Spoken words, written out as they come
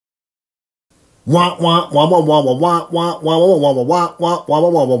Hello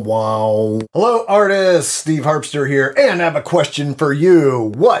artists, Steve Harpster here, and I have a question for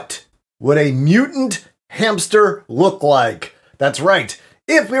you. What would a mutant hamster look like? That's right.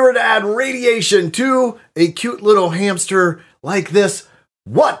 If we were to add radiation to a cute little hamster like this,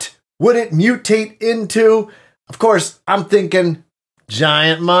 what would it mutate into? Of course, I'm thinking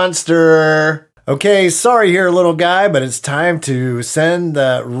giant monster. Okay, sorry here, little guy, but it's time to send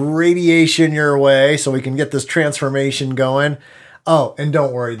the radiation your way so we can get this transformation going. Oh, and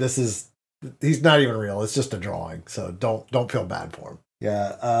don't worry, he's not even real. It's just a drawing, so don't feel bad for him.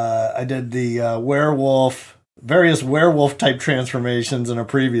 Yeah, I did the various werewolf type transformations in a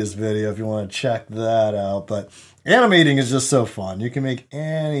previous video if you want to check that out. But animating is just so fun. You can make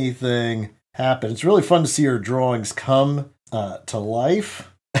anything happen. It's really fun to see your drawings come to life.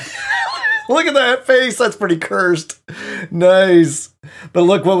 Look at that face. That's pretty cursed. Nice. But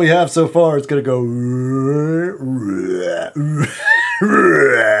look what we have so far. It's going to go.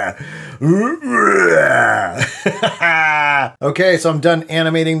 Okay, so I'm done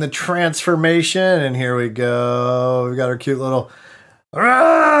animating the transformation. And here we go. We got our cute little.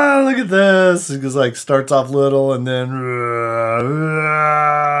 Look at this. It just like starts off little and then.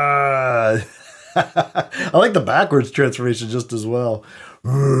 I like the backwards transformation just as well.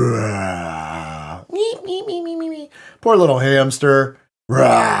 Poor little hamster.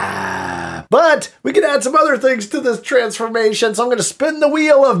 But we can add some other things to this transformation. So I'm going to spin the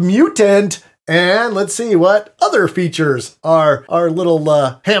wheel of mutant and let's see what other features our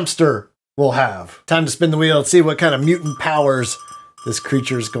little hamster will have. Time to spin the wheel and see what kind of mutant powers this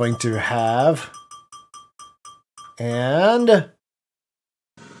creature is going to have. And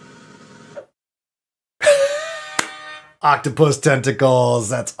octopus tentacles.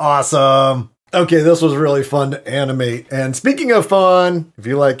 That's awesome. Okay, this was really fun to animate. And speaking of fun, if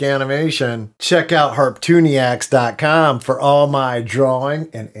you like animation, check out HARPTOONIACS.com for all my drawing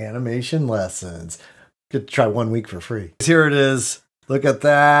and animation lessons. Get to try 1 week for free. Here it is. Look at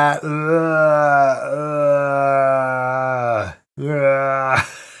that.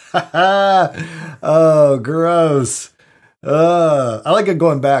 Oh, gross. I like it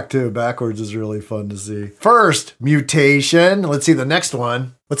going back too. Backwards is really fun to see. First, mutation. Let's see the next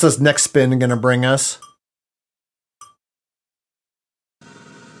one. What's this next spin gonna bring us?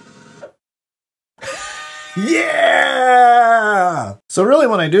 Yeah! So really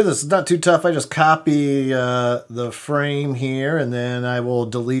when I do this, it's not too tough. I just copy the frame here and then I will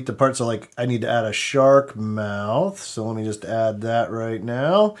delete the part. So like I need to add a shark mouth. So let me just add that right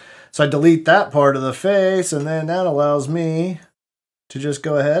now. So I delete that part of the face and then that allows me to just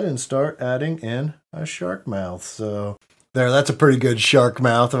go ahead and start adding in a shark mouth. So there, that's a pretty good shark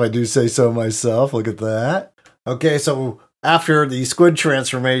mouth if I do say so myself. Look at that. Okay, so after the squid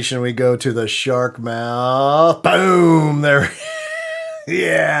transformation, we go to the shark mouth. Boom! There.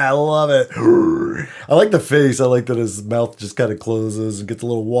 Yeah, I love it. I like the face. I like that his mouth just kind of closes and gets a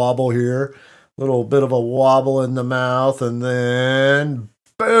little wobble here. A little bit of a wobble in the mouth and then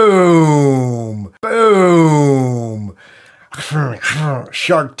boom! Boom!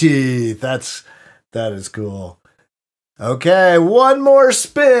 Shark teeth. That is cool. Okay, one more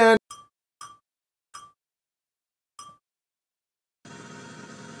spin.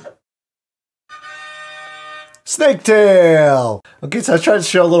 Snake tail. Okay, so I tried to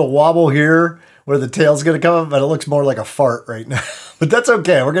show a little wobble here where the tail's gonna come up, but it looks more like a fart right now. But that's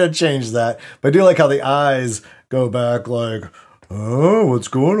okay, we're gonna change that. But I do like how the eyes go back like, oh, what's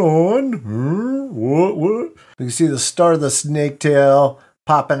going on? What? You can see the start of the snake tail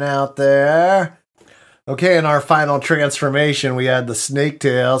popping out there. Okay, in our final transformation, we add the snake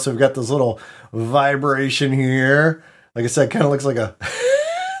tail. So we've got this little vibration here. Like I said, kind of looks like a,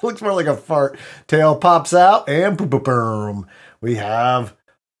 looks more like a fart. Tail pops out and boom, boom, boom. We have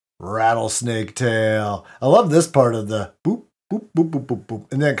rattlesnake tail. I love this part of the boop, boop, boop, boop, boop,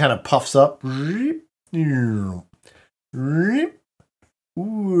 boop. And then it kind of puffs up.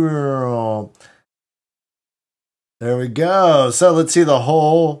 There we go. So let's see the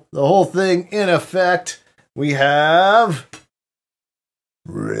whole thing in effect. We have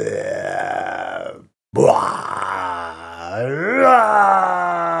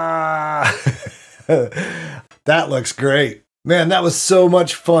that looks great. Man, that was so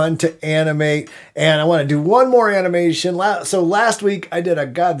much fun to animate. And I want to do one more animation. So last week I did a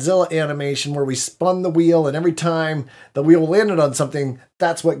Godzilla animation where we spun the wheel and every time the wheel landed on something,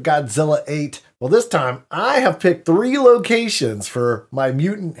 that's what Godzilla ate. Well, this time I have picked 3 locations for my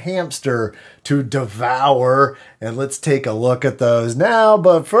mutant hamster to devour. And let's take a look at those now.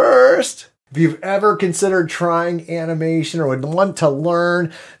 But first, If you've ever considered trying animation or would want to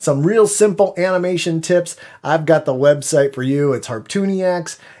learn some real simple animation tips, I've got the website for you. It's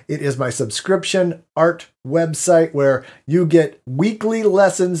HARPTOONIACS. It is my subscription art website where you get weekly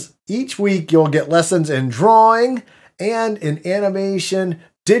lessons. Each week you'll get lessons in drawing and in animation,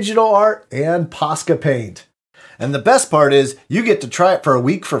 digital art, and Posca Paint. And the best part is you get to try it for a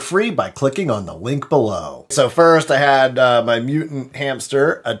week for free by clicking on the link below. So first I had my mutant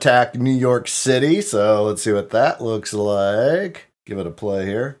hamster attack New York City. So let's see what that looks like. Give it a play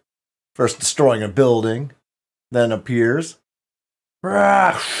here. First destroying a building, then appears.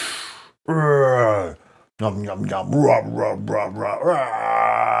 Let's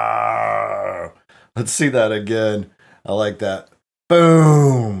see that again. I like that.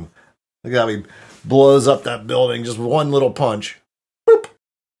 Boom. Look how he blows up that building, just one little punch. Boop.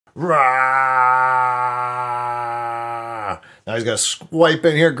 Rah. Now he's got to swipe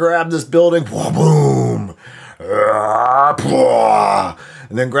in here, grab this building. Boom. And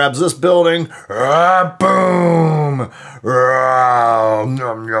then grabs this building. Boom. Yum,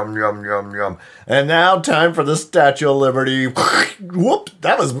 yum, yum, yum, yum. And now time for the Statue of Liberty. Whoop.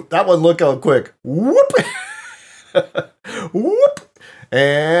 That one look how quick. Whoop. Whoop.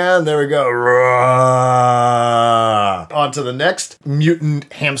 And there we go. On to the next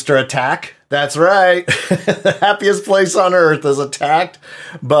mutant hamster attack. That's right. The happiest place on earth is attacked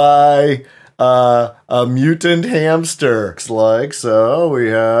by a mutant hamster. Looks like so. We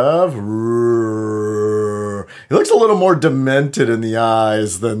have. He looks a little more demented in the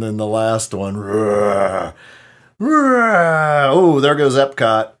eyes than in the last one. Oh, there goes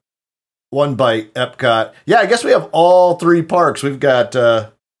Epcot. One bite, Epcot. Yeah, I guess we have all three parks. We've got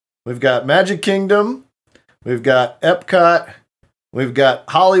Magic Kingdom, we've got Epcot, we've got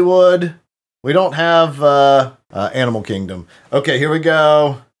Hollywood. We don't have Animal Kingdom. Okay, here we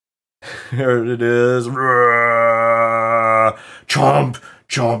go. Here it is. Chomp, chomp,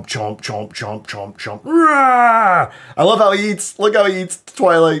 chomp, chomp, chomp, chomp, chomp. I love how he eats. Look how he eats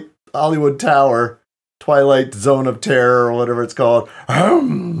Twilight Hollywood Tower. Twilight Zone of Terror, or whatever it's called.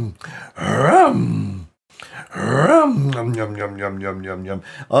 Yum, yum, yum, yum, yum, yum, yum, yum, yum.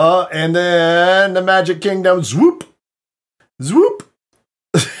 And then the Magic Kingdom, swoop, swoop,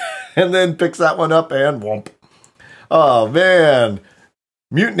 and then picks that one up and whomp. Oh man,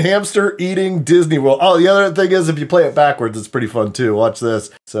 mutant hamster eating Disney World. Oh, the other thing is, if you play it backwards, it's pretty fun too. Watch this.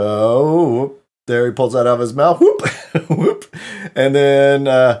 So there he pulls that out of his mouth. Whoop, whoop. And then,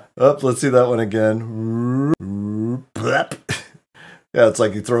 let's see that one again. Yeah, it's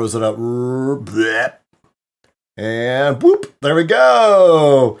like he throws it up. And whoop, there we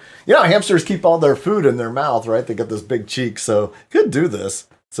go. You know, hamsters keep all their food in their mouth, right? They got this big cheek, so could do this.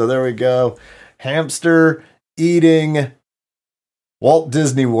 So there we go. Hamster eating Walt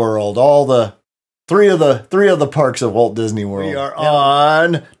Disney World. All the three of the parks of Walt Disney World. We are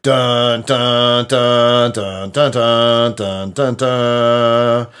on dun dun dun dun dun dun dun dun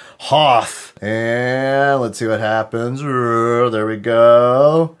dun Hoth. And let's see what happens. There we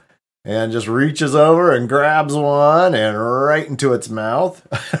go. And just reaches over and grabs one and right into its mouth.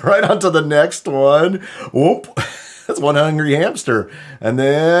 Right onto the next one. Whoop. That's one hungry hamster. And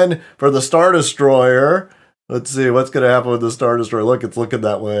then for the Star Destroyer, let's see what's going to happen with the Star Destroyer. Look, it's looking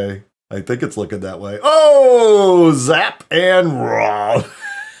that way. I think it's looking that way. Oh, zap and raw.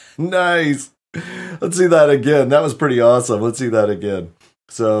 Nice. Let's see that again. That was pretty awesome. Let's see that again.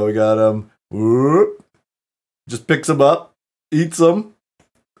 So we got him. Whoop. Just picks him up, eats him.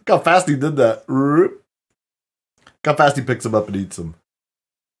 Look how fast he did that. Whoop. Look how fast he picks him up and eats him.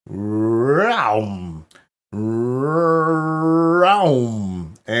 Round. Round.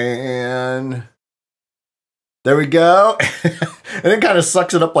 And there we go. And it kind of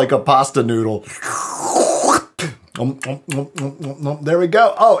sucks it up like a pasta noodle. There we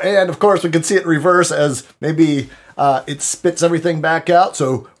go. Oh, and of course we can see it reverse as maybe it spits everything back out.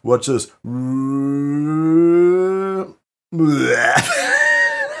 So watch this. I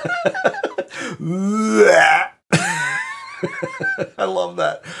love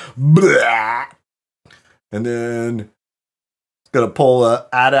that. And then it's gonna pull a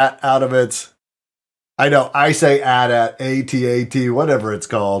AT-AT out of its. I know, I say AT-AT, AT-AT, whatever it's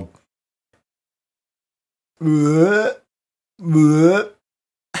called. And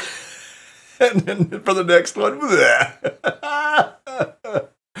then for the next one.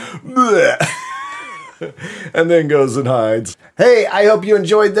 And then goes and hides. Hey, I hope you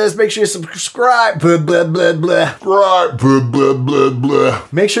enjoyed this. Make sure you subscribe. Blah, blah, blah, blah. Blah, blah, blah, blah.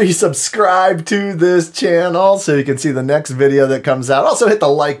 Make sure you subscribe to this channel so you can see the next video that comes out. Also hit the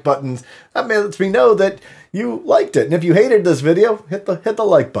like button. That lets me know that you liked it. And if you hated this video, hit the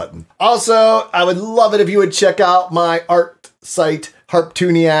like button. Also, I would love it if you would check out my art site,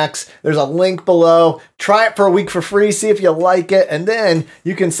 HARPTOONIACS. There's a link below. Try it for a week for free, see if you like it, and then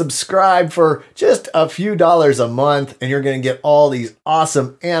you can subscribe for just a few dollars a month, and you're gonna get all these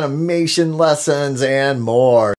awesome animation lessons and more.